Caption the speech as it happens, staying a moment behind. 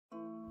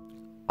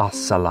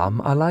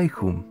Assalamu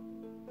alaikum.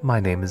 My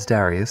name is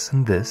Darius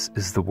and this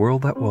is The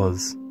World That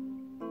Was.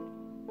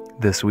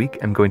 This week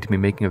I'm going to be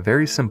making a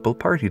very simple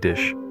party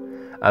dish,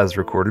 as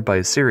recorded by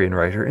a Syrian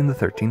writer in the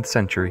 13th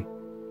century.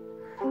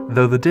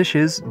 Though the dish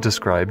is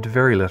described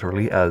very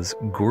literally as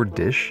Gourd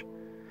dish,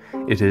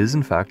 it is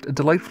in fact a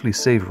delightfully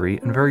savoury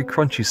and very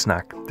crunchy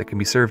snack that can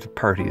be served at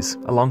parties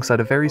alongside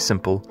a very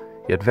simple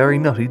yet very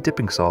nutty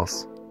dipping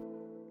sauce.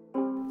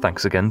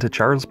 Thanks again to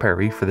Charles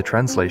Perry for the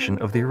translation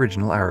of the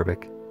original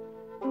Arabic.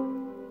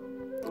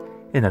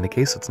 In any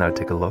case, let's now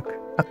take a look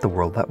at the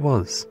world that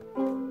was.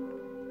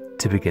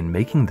 To begin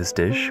making this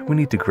dish, we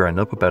need to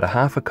grind up about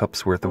 ½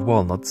 cup's worth of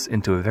walnuts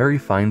into a very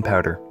fine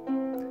powder.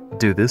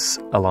 Do this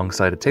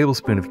alongside a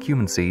tablespoon of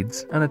cumin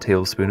seeds and a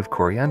tablespoon of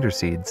coriander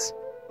seeds.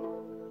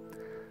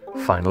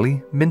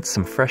 Finally, mince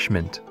some fresh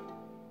mint.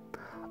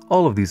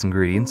 All of these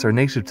ingredients are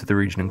native to the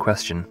region in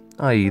question,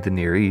 i.e. the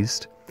Near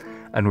East,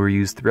 and were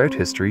used throughout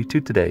history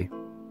to today,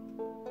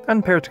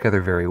 and pair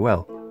together very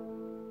well.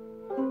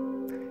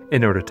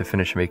 In order to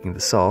finish making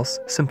the sauce,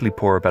 simply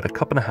pour about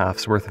 1.5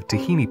 cups worth of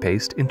tahini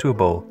paste into a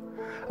bowl,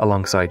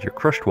 alongside your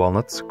crushed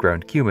walnuts,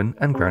 ground cumin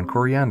and ground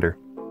coriander.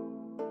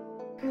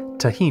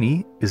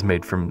 Tahini is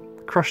made from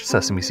crushed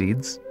sesame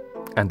seeds,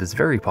 and is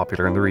very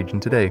popular in the region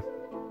today.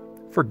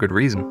 For good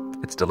reason,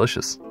 it's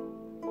delicious.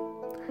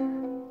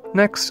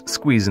 Next,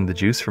 squeeze in the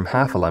juice from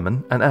half a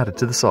lemon and add it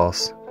to the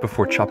sauce,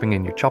 before chopping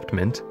in your chopped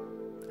mint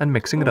and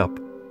mixing it up.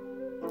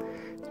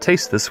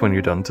 Taste this when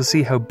you're done to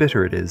see how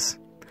bitter it is.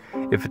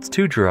 If it's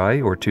too dry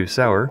or too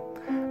sour,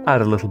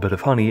 add a little bit of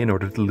honey in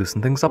order to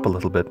loosen things up a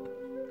little bit.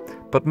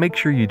 But make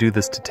sure you do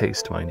this to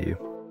taste, mind you.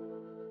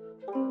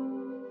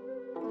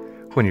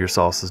 When your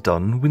sauce is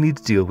done, we need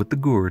to deal with the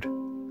gourd.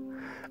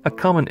 A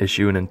common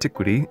issue in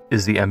antiquity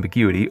is the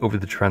ambiguity over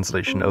the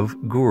translation of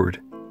gourd,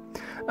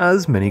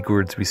 as many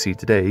gourds we see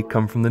today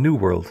come from the New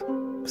World,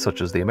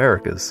 such as the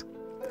Americas.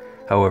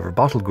 However,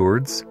 bottle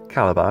gourds,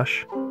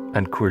 calabash,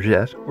 and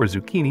courgette or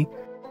zucchini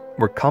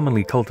were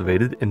commonly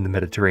cultivated in the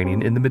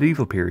Mediterranean in the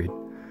medieval period,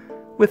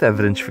 with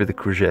evidence for the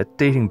courgette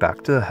dating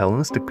back to the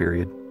Hellenistic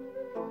period,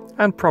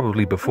 and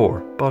probably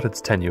before, but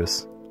it's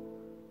tenuous.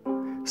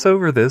 So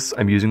for this,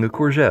 I'm using a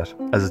courgette,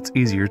 as it's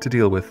easier to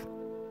deal with.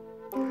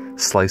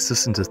 Slice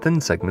this into thin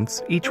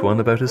segments, each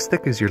one about as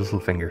thick as your little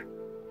finger.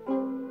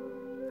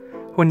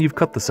 When you've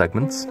cut the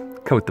segments,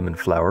 coat them in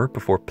flour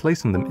before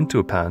placing them into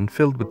a pan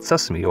filled with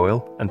sesame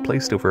oil and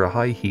placed over a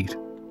high heat.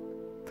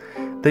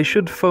 They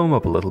should foam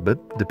up a little bit,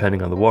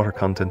 depending on the water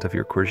content of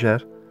your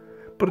courgette,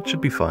 but it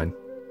should be fine.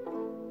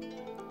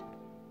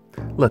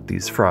 Let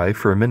these fry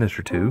for a minute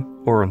or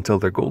two, or until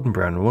they're golden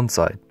brown on one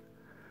side,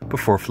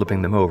 before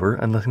flipping them over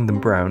and letting them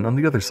brown on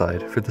the other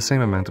side for the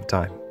same amount of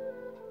time.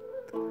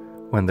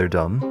 When they're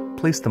done,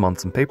 place them on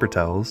some paper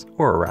towels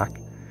or a rack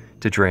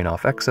to drain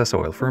off excess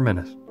oil for a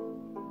minute.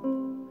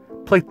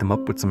 Plate them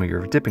up with some of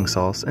your dipping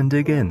sauce and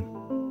dig in.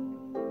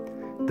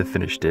 The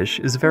finished dish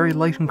is very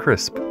light and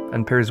crisp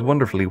and pairs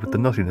wonderfully with the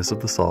nuttiness of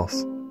the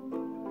sauce.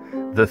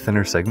 The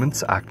thinner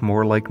segments act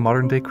more like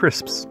modern-day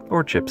crisps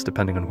or chips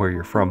depending on where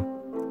you're from,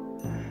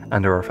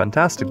 and are a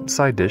fantastic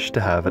side dish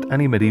to have at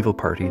any medieval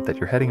party that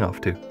you're heading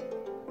off to.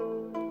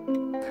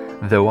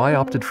 Though I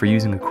opted for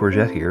using a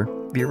courgette here,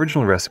 the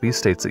original recipe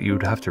states that you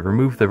would have to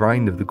remove the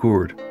rind of the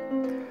gourd,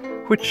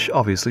 which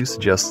obviously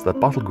suggests that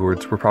bottle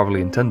gourds were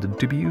probably intended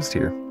to be used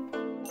here.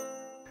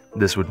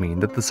 This would mean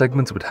that the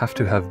segments would have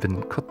to have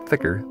been cut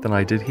thicker than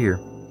I did here,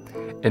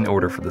 in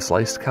order for the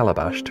sliced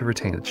calabash to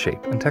retain its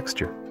shape and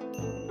texture.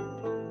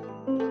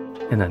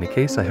 In any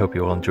case, I hope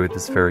you all enjoyed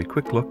this very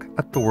quick look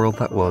at the world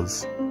that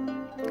was.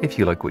 If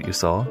you like what you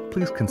saw,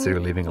 please consider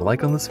leaving a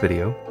like on this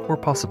video, or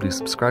possibly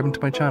subscribing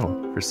to my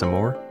channel for some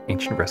more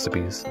ancient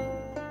recipes.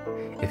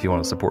 If you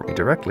want to support me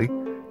directly,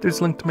 there's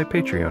a link to my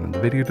Patreon in the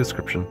video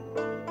description.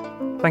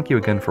 Thank you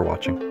again for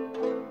watching.